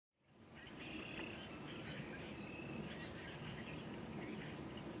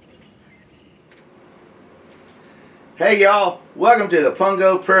Hey y'all, welcome to the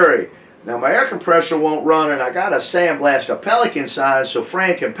Pungo Prairie. Now my air compressor won't run and I got to sandblast a pelican sign so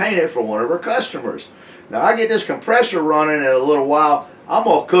Fran can paint it for one of her customers. Now I get this compressor running in a little while. I'm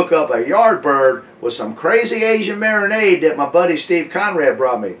going to cook up a yard bird with some crazy Asian marinade that my buddy Steve Conrad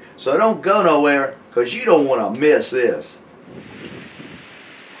brought me. So don't go nowhere because you don't want to miss this.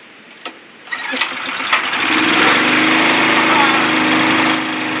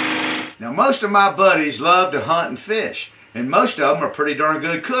 Now most of my buddies love to hunt and fish, and most of them are pretty darn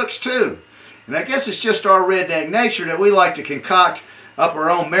good cooks too. And I guess it's just our redneck nature that we like to concoct up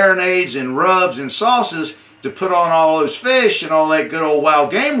our own marinades and rubs and sauces to put on all those fish and all that good old wild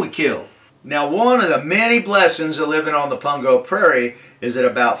game we kill. Now one of the many blessings of living on the Pungo Prairie is that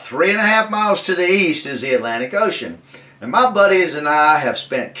about 3.5 miles to the east is the Atlantic Ocean. And my buddies and I have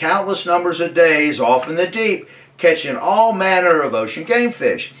spent countless numbers of days off in the deep catching all manner of ocean game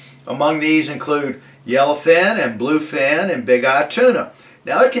fish. Among these include yellowfin and bluefin and big-eye tuna.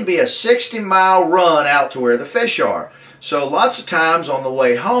 Now it can be a 60-mile run out to where the fish are. So lots of times on the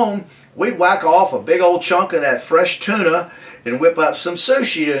way home, we'd whack off a big old chunk of that fresh tuna and whip up some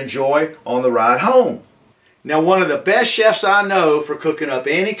sushi to enjoy on the ride home. Now one of the best chefs I know for cooking up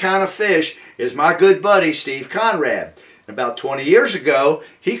any kind of fish is my good buddy Steve Conrad. About 20 years ago,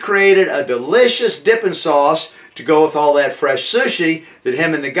 he created a delicious dipping sauce to go with all that fresh sushi that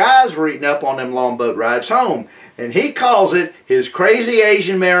him and the guys were eating up on them long boat rides home. And he calls it his crazy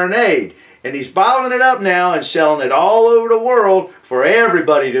Asian marinade. And he's bottling it up now and selling it all over the world for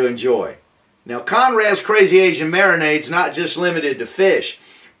everybody to enjoy. Now Conrad's crazy Asian marinade's not just limited to fish.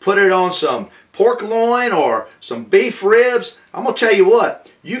 Put it on some pork loin or some beef ribs. I'm going to tell you what,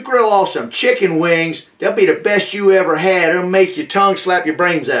 you grill off some chicken wings, they'll be the best you ever had. It'll make your tongue slap your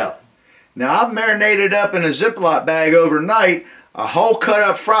brains out. Now I've marinated up in a Ziploc bag overnight a whole cut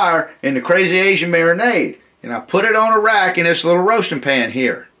up fryer in the crazy Asian marinade. And I put it on a rack in this little roasting pan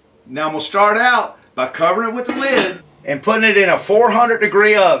here. Now I'm going to start out by covering it with the lid and putting it in a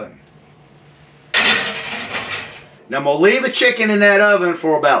 400-degree oven. Now I'm going to leave the chicken in that oven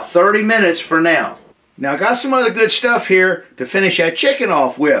for about 30 minutes for now. Now I got some other good stuff here to finish that chicken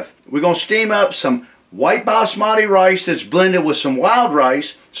off with. We're going to steam up some white basmati rice that's blended with some wild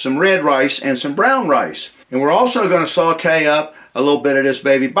rice, some red rice, and some brown rice. And we're also going to saute up a little bit of this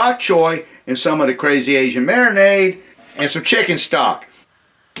baby bok choy and some of the crazy Asian marinade and some chicken stock.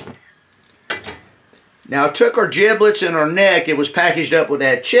 Now I took our giblets and our neck, it was packaged up with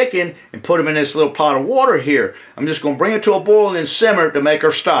that chicken, and put them in this little pot of water here. I'm just going to bring it to a boil and then simmer it to make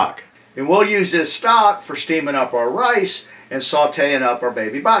our stock. And we'll use this stock for steaming up our rice and sauteing up our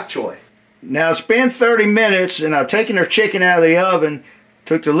baby bok choy. Now it's been 30 minutes and I've taken our chicken out of the oven,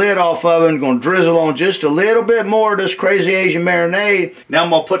 took the lid off of it, and going to drizzle on just a little bit more of this crazy Asian marinade. Now I'm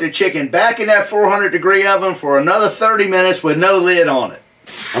going to put the chicken back in that 400-degree oven for another 30 minutes with no lid on it.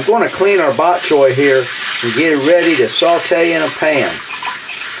 I'm going to clean our bok choy here and get it ready to saute in a pan.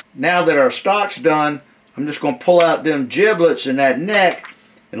 Now that our stock's done, I'm just going to pull out them giblets and that neck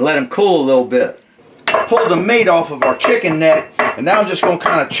and let them cool a little bit. Pull the meat off of our chicken neck, and now I'm just going to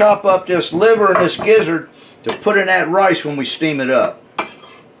kind of chop up this liver and this gizzard to put in that rice when we steam it up.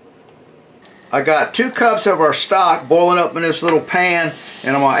 I got 2 cups of our stock boiling up in this little pan,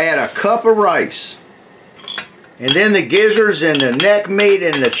 and I'm going to add a cup of rice. And then the gizzards and the neck meat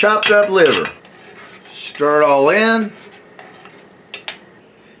and the chopped up liver. Stir it all in.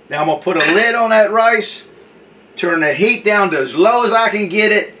 Now I'm going to put a lid on that rice, turn the heat down to as low as I can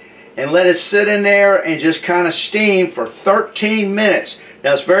get it, and let it sit in there and just kind of steam for 13 minutes.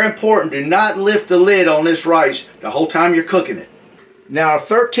 Now it's very important, do not lift the lid on this rice the whole time you're cooking it. Now our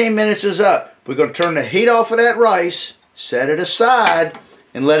 13 minutes is up. We're going to turn the heat off of that rice, set it aside,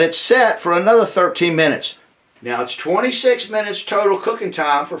 and let it set for another 13 minutes. Now it's 26 minutes total cooking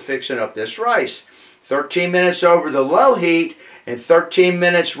time for fixing up this rice. 13 minutes over the low heat and 13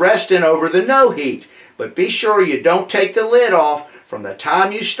 minutes resting over the no heat. But be sure you don't take the lid off from the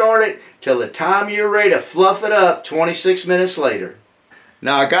time you start it till the time you're ready to fluff it up 26 minutes later.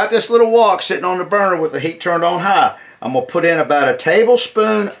 Now I got this little wok sitting on the burner with the heat turned on high. I'm going to put in about a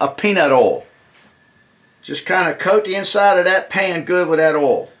tablespoon of peanut oil. Just kind of coat the inside of that pan good with that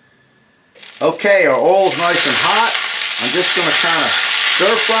oil. Okay, our oil's nice and hot. I'm just going to kind of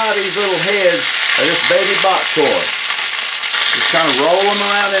stir fry these little heads of this baby bok choy. Just kind of roll them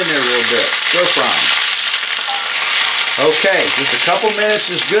around in there a little bit. Stir fry them. Okay, just a couple minutes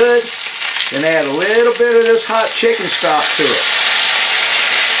is good. Then add a little bit of this hot chicken stock to it.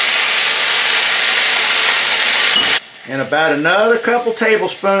 And about another couple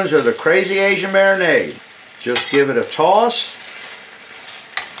tablespoons of the crazy Asian marinade. Just give it a toss.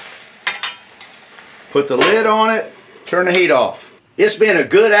 Put the lid on it Turn the heat off. It's been a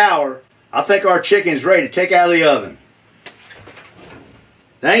good hour. I think our chicken's ready to take out of the oven.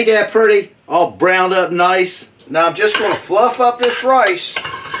 Now ain't that pretty? All browned up nice. Now I'm just going to fluff up this rice.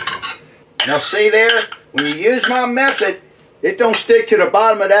 Now see there? When you use my method, it don't stick to the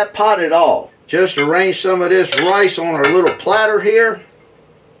bottom of that pot at all. Just arrange some of this rice on our little platter here.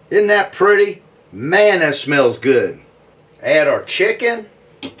 Isn't that pretty? Man, that smells good. Add our chicken.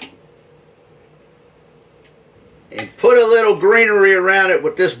 And put a little greenery around it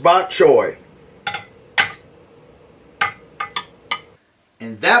with this bok choy.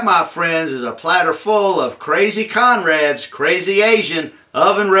 And that, my friends, is a platter full of Crazy Conrad's Crazy Asian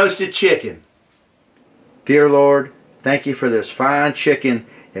oven roasted chicken. Dear Lord, thank you for this fine chicken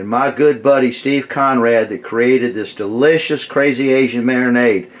and my good buddy Steve Conrad that created this delicious Crazy Asian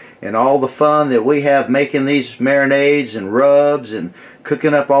marinade, and all the fun that we have making these marinades and rubs and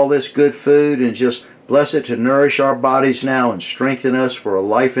cooking up all this good food, and just bless it to nourish our bodies now and strengthen us for a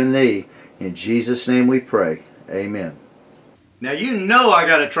life in thee. In Jesus' name we pray. Amen. Now you know I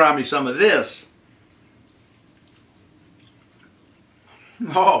got to try me some of this.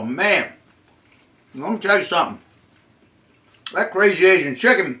 Oh man. Let me tell you something. That Crazy Asian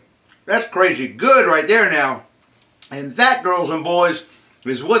chicken, that's crazy good right there now. And that, girls and boys,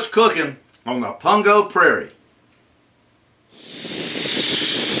 is what's cooking on the Pungo Prairie.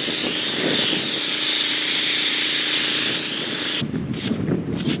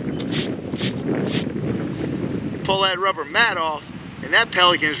 Pull that rubber mat off and that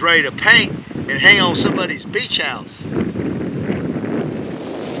pelican is ready to paint and hang on somebody's beach house.